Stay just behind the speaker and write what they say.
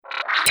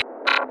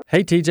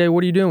Hey, TJ,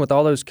 what are you doing with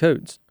all those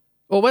coats?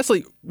 Well,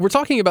 Wesley, we're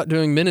talking about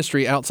doing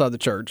ministry outside the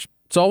church.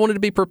 So I wanted to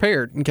be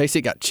prepared in case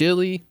it got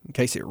chilly, in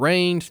case it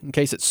rained, in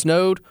case it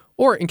snowed,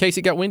 or in case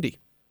it got windy.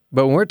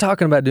 But when we're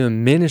talking about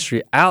doing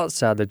ministry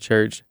outside the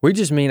church, we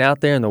just mean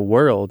out there in the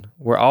world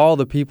where all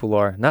the people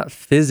are, not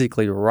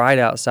physically right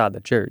outside the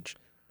church.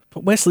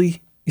 But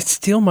Wesley, it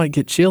still might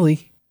get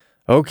chilly.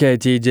 Okay,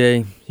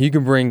 TJ, you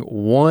can bring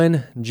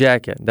one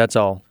jacket, that's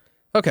all.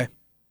 Okay,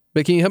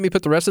 but can you help me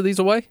put the rest of these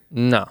away?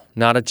 No,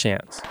 not a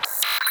chance.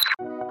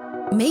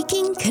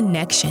 Making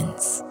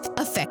connections,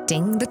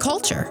 affecting the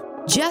culture,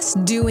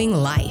 just doing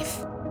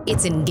life.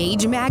 It's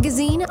Engage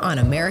Magazine on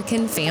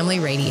American Family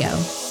Radio.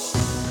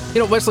 You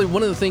know, Wesley,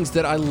 one of the things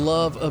that I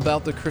love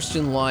about the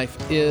Christian life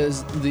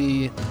is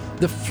the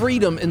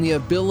freedom and the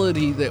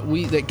ability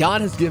that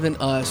God has given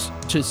us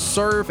to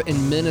serve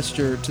and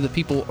minister to the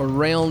people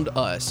around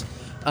us.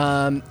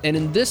 And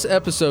in this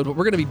episode, what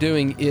we're going to be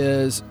doing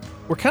is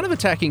we're kind of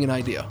attacking an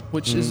idea,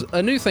 which is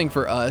a new thing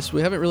for us.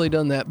 We haven't really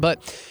done that,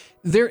 but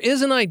there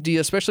is an idea,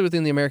 especially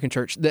within the American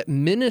church, that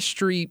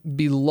ministry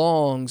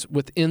belongs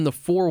within the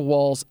four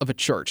walls of a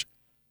church.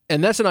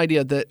 And that's an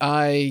idea that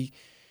I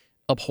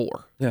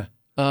abhor. Yeah.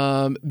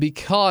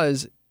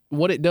 Because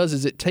what it does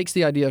is it takes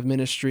the idea of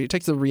ministry, it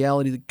takes the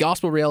reality, the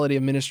gospel reality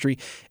of ministry,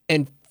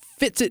 and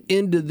fits it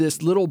into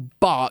this little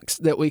box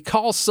that we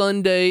call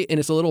Sunday, and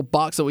it's a little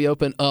box that we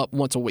open up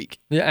once a week.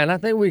 Yeah, and I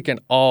think we can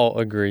all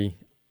agree,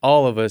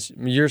 all of us,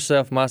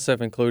 yourself, myself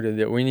included,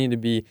 that we need to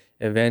be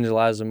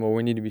evangelizing more,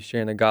 we need to be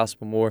sharing the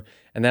gospel more,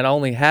 and that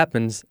only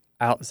happens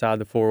outside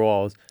the four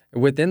walls.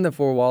 Within the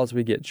four walls,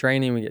 we get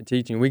training, we get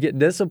teaching, we get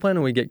discipline,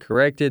 and we get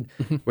corrected,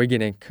 we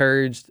get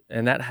encouraged,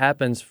 and that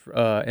happens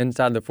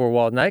inside the four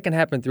walls. Now, it can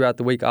happen throughout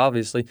the week,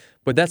 obviously,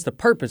 but that's the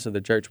purpose of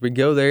the church. We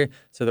go there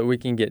so that we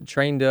can get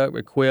trained up,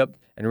 equipped,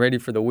 and ready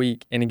for the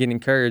week, and get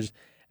encouraged,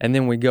 and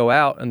then we go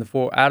out of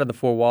the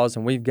four walls,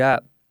 and we've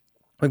got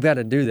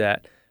to do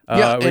that.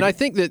 And I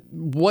think that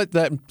what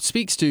that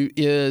speaks to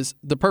is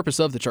the purpose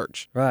of the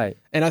church. Right.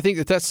 And I think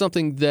that that's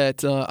something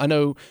that I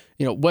know,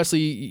 Wesley,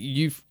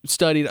 you've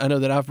studied. I know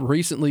that I've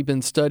recently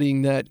been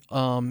studying that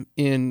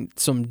in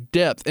some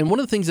depth. And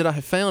one of the things that I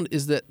have found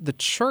is that the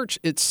church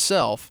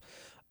itself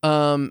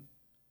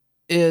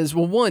is,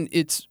 well, one,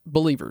 it's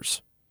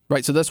believers,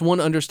 right? So that's one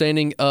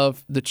understanding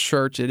of the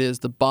church. It is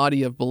the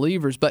body of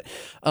believers. But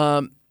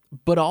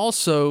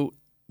also,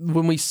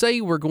 when we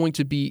say we're going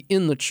to be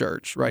in the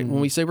church, right?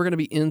 When we say we're going to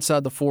be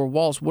inside the four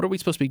walls, what are we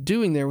supposed to be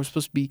doing there? We're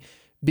supposed to be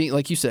being,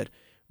 like you said,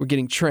 we're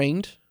getting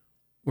trained,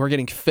 we're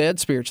getting fed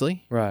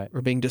spiritually, Right.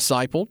 We're being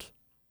discipled,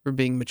 we're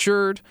being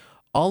matured,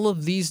 all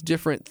of these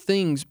different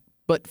things,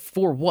 but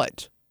for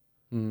what?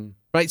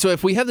 Right? So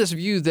if we have this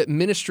view that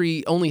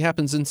ministry only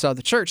happens inside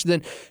the church,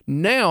 then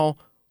now,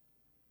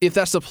 if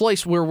that's the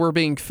place where we're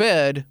being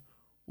fed,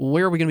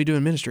 where are we going to be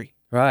doing ministry?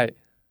 Right.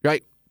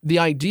 Right? The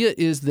idea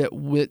is that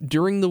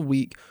during the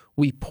week,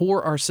 we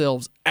pour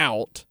ourselves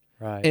out,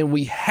 Right. and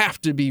we have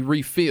to be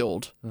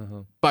refilled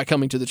by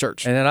coming to the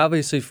church. And then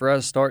obviously for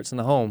us starts in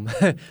the home.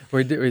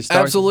 we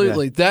start,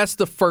 Absolutely. Yeah. That's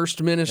the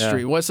first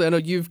ministry. Yeah. Wesley, I know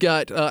you've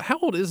got, how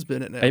old is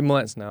Bennett now? 8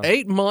 months now.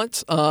 8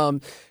 months.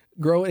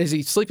 Growing. Is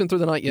he sleeping through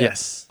the night yet?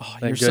 Yes. Oh,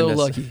 Thank you're goodness.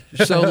 so lucky.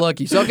 You're so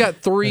lucky. So I've got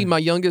 3. My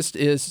youngest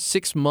is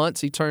 6 months.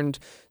 He turned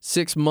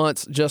 6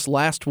 months just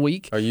last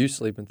week. Are you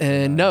sleeping through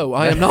And the night? no,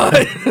 I am not.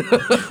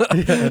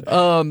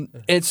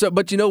 And so,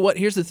 but you know what?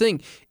 Here's the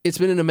thing. It's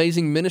been an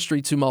amazing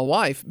ministry to my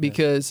wife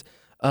because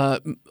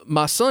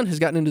my son has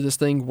gotten into this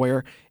thing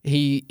where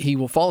he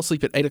will fall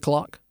asleep at 8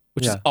 o'clock,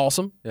 which is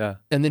awesome. Yeah.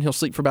 And then he'll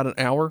sleep for about an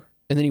hour,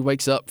 and then he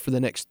wakes up for the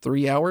next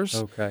 3 hours.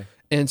 Okay.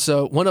 And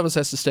so one of us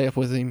has to stay up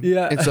with him.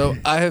 Yeah. And so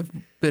I have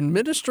been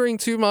ministering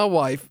to my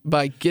wife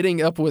by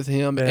getting up with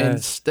him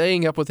and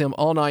staying up with him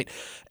all night.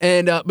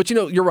 And but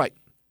you're right.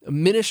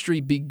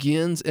 Ministry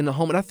begins in the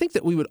home, and I think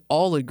that we would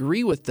all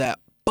agree with that.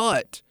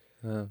 But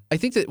I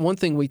think that one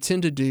thing we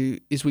tend to do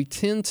is we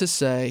tend to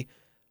say,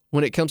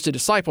 when it comes to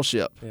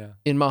discipleship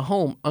in my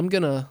home, I'm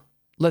going to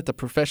let the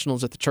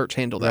professionals at the church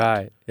handle that.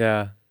 Right.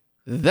 Yeah.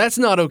 That's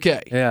not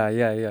okay.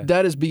 Yeah.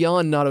 That is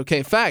beyond not okay.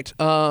 In fact,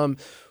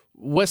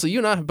 Wesley, you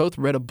and I have both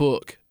read a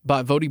book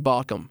by Vodi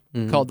Bakum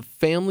called The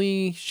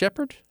Family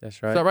Shepherd.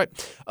 That's right. Is that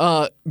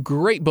right?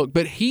 Great book.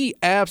 But he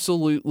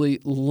absolutely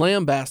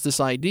lambasts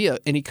this idea,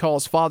 and he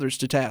calls fathers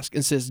to task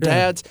and says,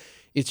 dads,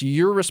 it's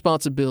your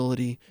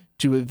responsibility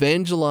to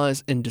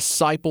evangelize and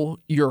disciple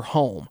your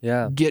home.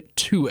 Yeah. Get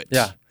to it.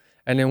 Yeah.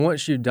 And then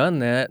once you've done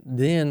that,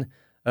 then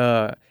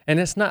and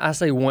it's not, I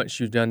say once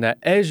you've done that,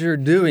 as you're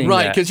doing that.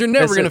 Right, because you're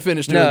never going to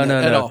finish doing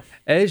that at all.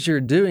 As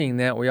you're doing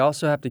that, we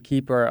also have to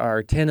keep our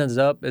antennas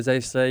up, as they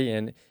say,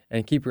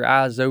 and keep your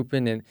eyes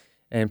open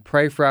and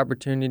pray for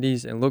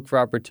opportunities and look for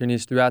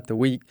opportunities throughout the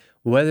week,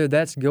 whether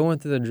that's going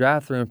through the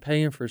drive-thru and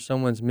paying for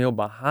someone's meal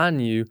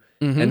behind you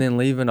and then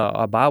leaving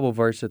a Bible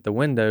verse at the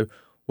window.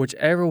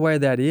 Whichever way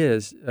that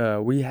is,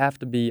 we have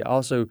to be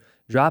also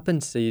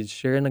dropping seeds,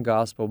 sharing the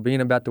gospel,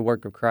 being about the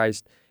work of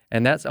Christ.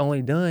 And that's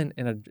only done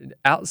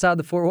outside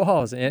the four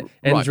walls and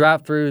Right.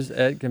 drive-thrus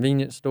at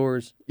convenience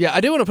stores. Yeah,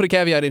 I do want to put a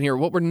caveat in here.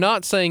 What we're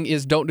not saying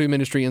is don't do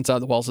ministry inside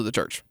the walls of the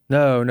church.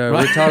 No,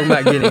 we're talking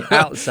about getting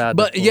outside.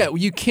 But the four. yeah,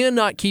 you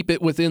cannot keep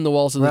it within the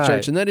walls of the Right.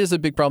 church, and that is a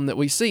big problem that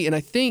we see. And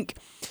I think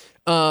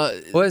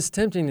Well, it's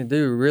tempting to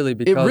do, really,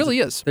 because really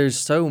is. There's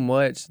so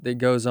much that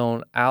goes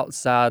on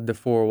outside the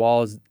four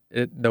walls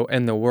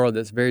in the world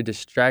that's very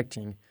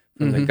distracting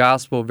from the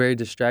gospel, very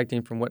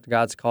distracting from what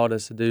God's called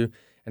us to do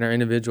in our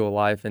individual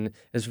life. And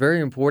it's very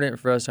important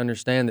for us to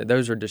understand that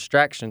those are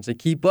distractions that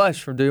keep us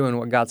from doing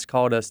what God's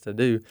called us to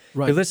do.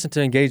 Right. You listen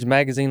to Engage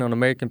Magazine on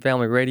American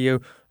Family Radio.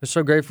 We're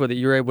so grateful that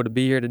you're able to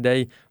be here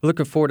today. We're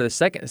looking forward to the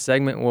second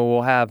segment where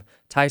we'll have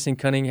Tyson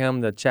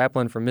Cunningham, the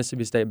chaplain for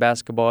Mississippi State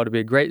basketball. It'll be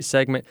a great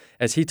segment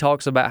as he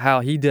talks about how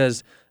he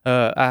does,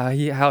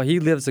 how he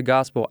lives the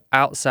gospel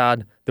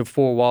outside the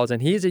four walls.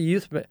 And he's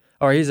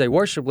a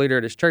worship leader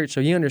at his church,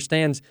 so he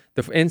understands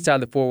the inside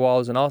the four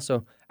walls and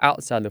also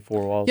outside the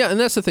four walls. Yeah, and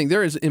that's the thing.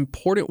 There is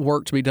important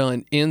work to be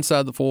done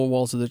inside the four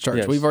walls of the church.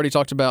 Yes. We've already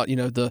talked about,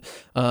 the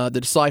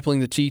discipling,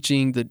 the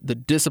teaching, the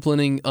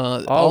disciplining,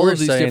 All all we're of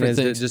these saying different is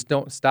things. that just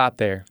don't stop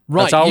there.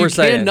 Right, That's all you we're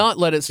saying. cannot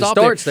let it stop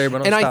It starts there, but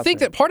don't and I stop think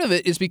there. that part of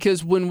it is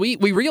because when we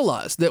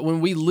realize that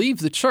when we leave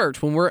the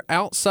church, when we're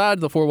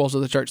outside the four walls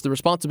of the church, the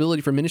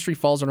responsibility for ministry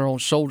falls on our own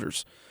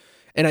shoulders.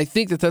 And I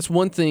think that that's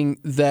one thing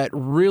that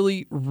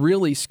really,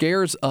 really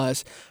scares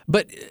us.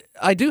 But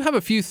I do have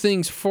a few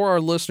things for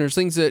our listeners,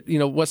 things that,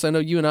 Wes, I know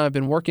you and I have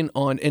been working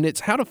on, and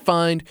it's how to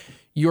find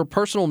your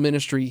personal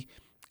ministry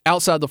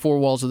outside the four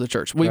walls of the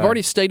church. We've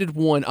already stated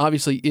one.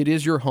 Obviously, it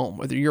is your home.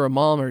 Whether you're a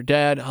mom or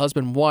dad,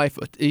 husband, wife,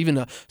 even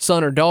a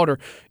son or daughter,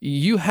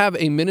 you have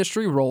a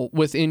ministry role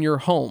within your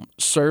home.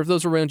 Serve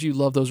those around you,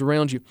 love those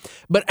around you.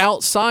 But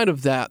outside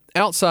of that,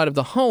 outside of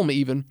the home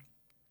even,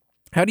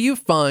 how do you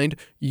find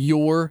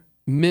your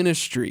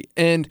ministry?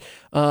 And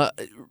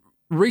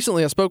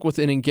recently I spoke with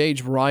an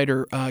engaged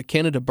writer,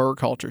 Canada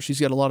Burkhalter. She's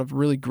got a lot of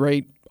really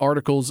great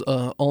articles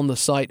on the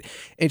site,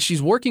 and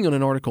she's working on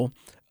an article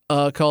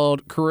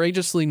called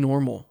Courageously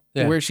Normal,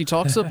 where she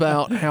talks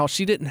about how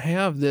she didn't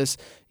have this,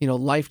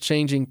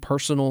 life-changing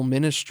personal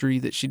ministry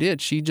that she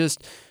did. She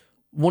just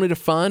wanted to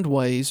find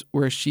ways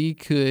where she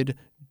could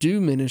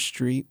do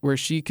ministry, where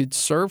she could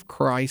serve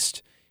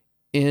Christ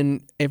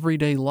in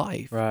everyday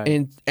life. Right.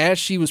 And as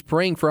she was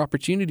praying for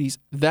opportunities,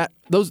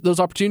 those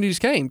opportunities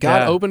came.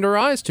 God opened her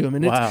eyes to them.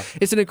 And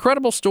it's an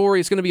incredible story.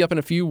 It's going to be up in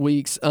a few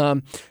weeks.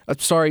 I'm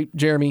sorry,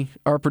 Jeremy,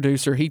 our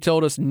producer, he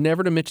told us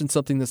never to mention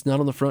something that's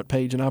not on the front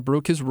page, and I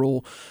broke his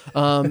rule.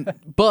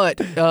 But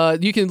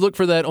you can look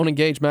for that on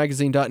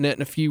engagemagazine.net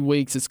in a few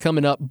weeks. It's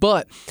coming up.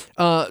 But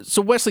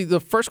so Wesley, the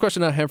first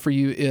question I have for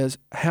you is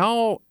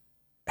how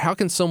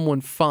can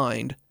someone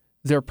find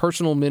their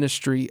personal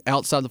ministry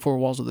outside the four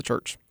walls of the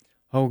church?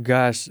 Oh,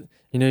 gosh.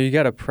 You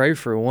got to pray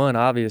for one,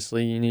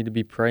 obviously. You need to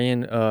be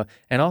praying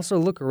and also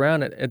look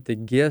around at the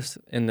gifts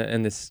and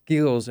the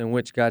skills in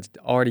which God's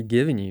already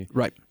given you.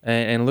 Right.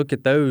 And look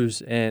at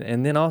those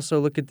and then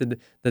also look at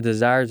the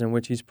desires in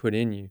which He's put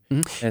in you.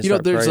 Mm-hmm. And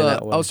start praying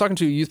that way. I was talking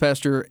to a youth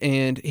pastor,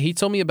 and he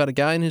told me about a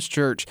guy in his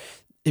church.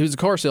 He was a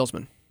car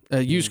salesman,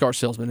 a used car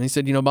salesman. And he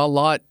said, my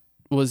lot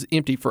was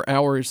empty for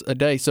hours a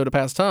day. So to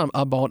pass time,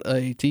 I bought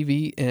a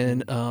TV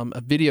and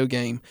a video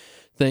game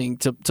thing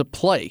to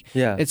play.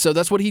 Yeah. And so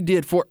that's what he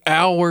did for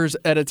hours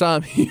at a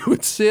time. He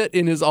would sit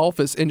in his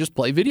office and just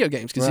play video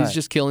games because he's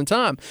just killing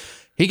time.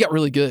 He got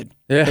really good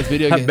at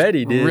video games. I bet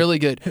he did. Really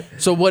good.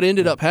 So what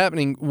ended up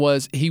happening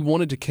was he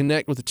wanted to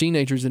connect with the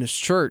teenagers in his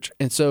church.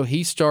 And so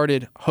he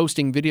started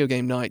hosting video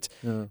game nights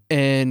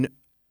and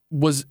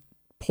was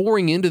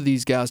pouring into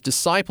these guys,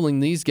 discipling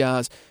these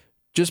guys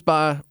just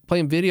by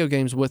playing video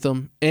games with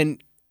them.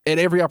 And at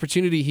every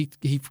opportunity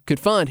he could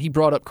find, he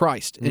brought up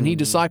Christ and he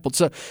discipled.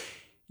 So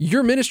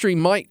your ministry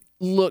might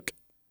look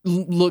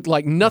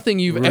like nothing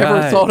you've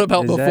ever thought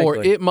about before.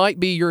 It might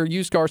be you're a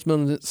used car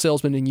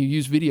salesman and you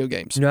use video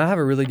games. I have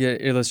a really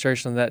good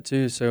illustration of that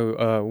too.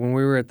 So when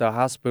we were at the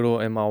hospital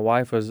and my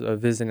wife was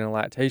visiting a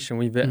lactation,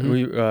 we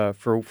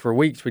for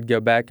weeks we'd go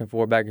back and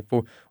forth.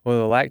 Well,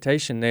 the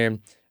lactation there,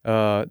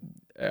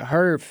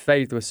 her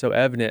faith was so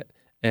evident.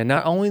 And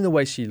not only the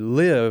way she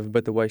lived,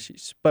 but the way she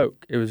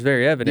spoke. It was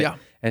very evident. Yeah.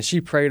 And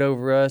she prayed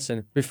over us.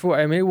 And before,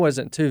 it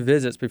wasn't 2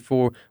 visits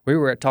before we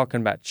were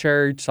talking about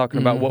church, talking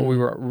about what we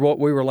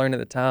were learning at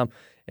the time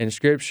in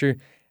Scripture.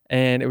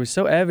 And it was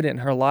so evident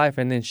in her life.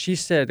 And then she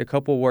said a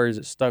couple words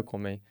that stuck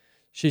with me.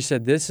 She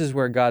said, "This is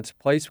where God's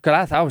place."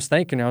 Because I was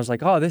thinking, I was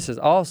like, "Oh, this is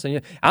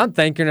awesome." I'm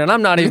thinking, and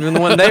I'm not even the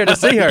one there to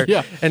see her.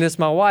 Yeah. And it's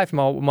my wife.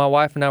 My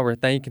wife and I were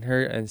thanking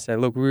her and said,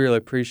 "Look, we really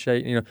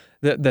appreciate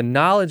the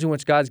knowledge in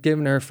which God's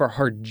given her for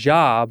her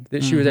job,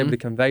 that she was able to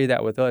convey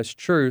that with us,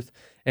 truth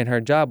in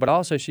her job." But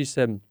also, she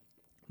said,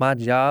 "My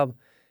job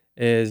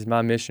is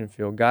my mission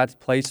field. God's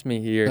placed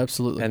me here,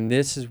 Absolutely, and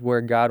this is where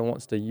God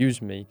wants to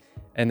use me,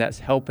 and that's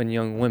helping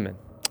young women."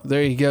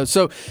 There you go.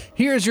 So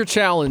here's your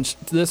challenge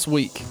this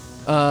week.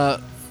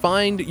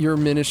 find your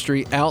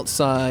ministry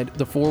outside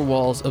the four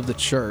walls of the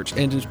church.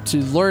 And to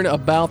learn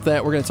about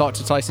that, we're going to talk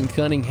to Tyson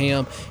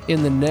Cunningham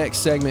in the next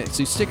segment.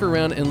 So stick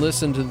around and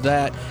listen to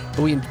that.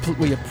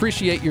 We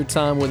appreciate your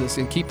time with us,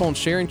 and keep on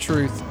sharing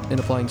truth and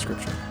applying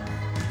Scripture.